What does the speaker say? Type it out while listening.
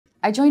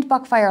I joined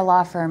Buckfire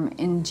Law Firm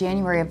in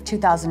January of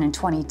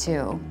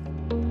 2022.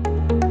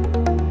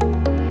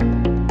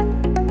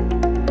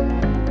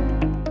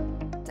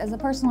 As a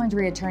personal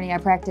injury attorney, I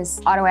practice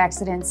auto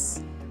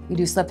accidents. We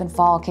do slip and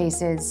fall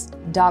cases,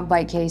 dog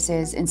bite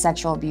cases, and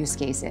sexual abuse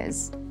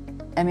cases.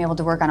 I'm able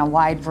to work on a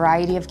wide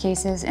variety of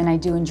cases, and I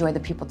do enjoy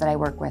the people that I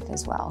work with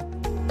as well.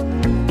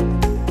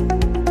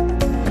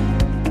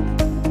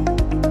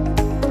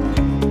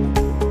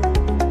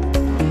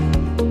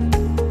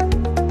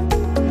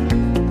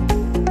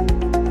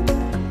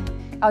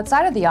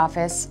 Outside of the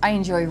office, I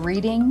enjoy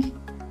reading,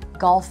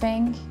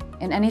 golfing,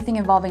 and anything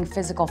involving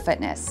physical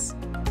fitness.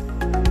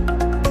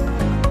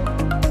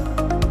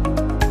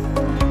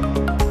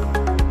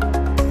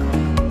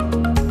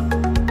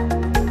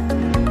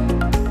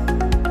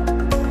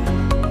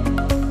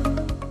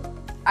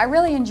 I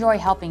really enjoy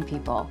helping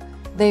people.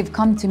 They've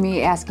come to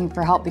me asking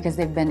for help because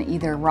they've been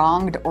either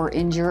wronged or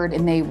injured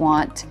and they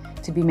want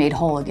to be made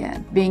whole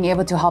again. Being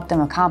able to help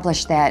them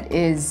accomplish that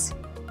is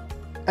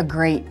a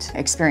great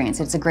experience.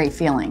 It's a great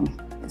feeling.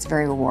 It's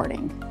very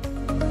rewarding.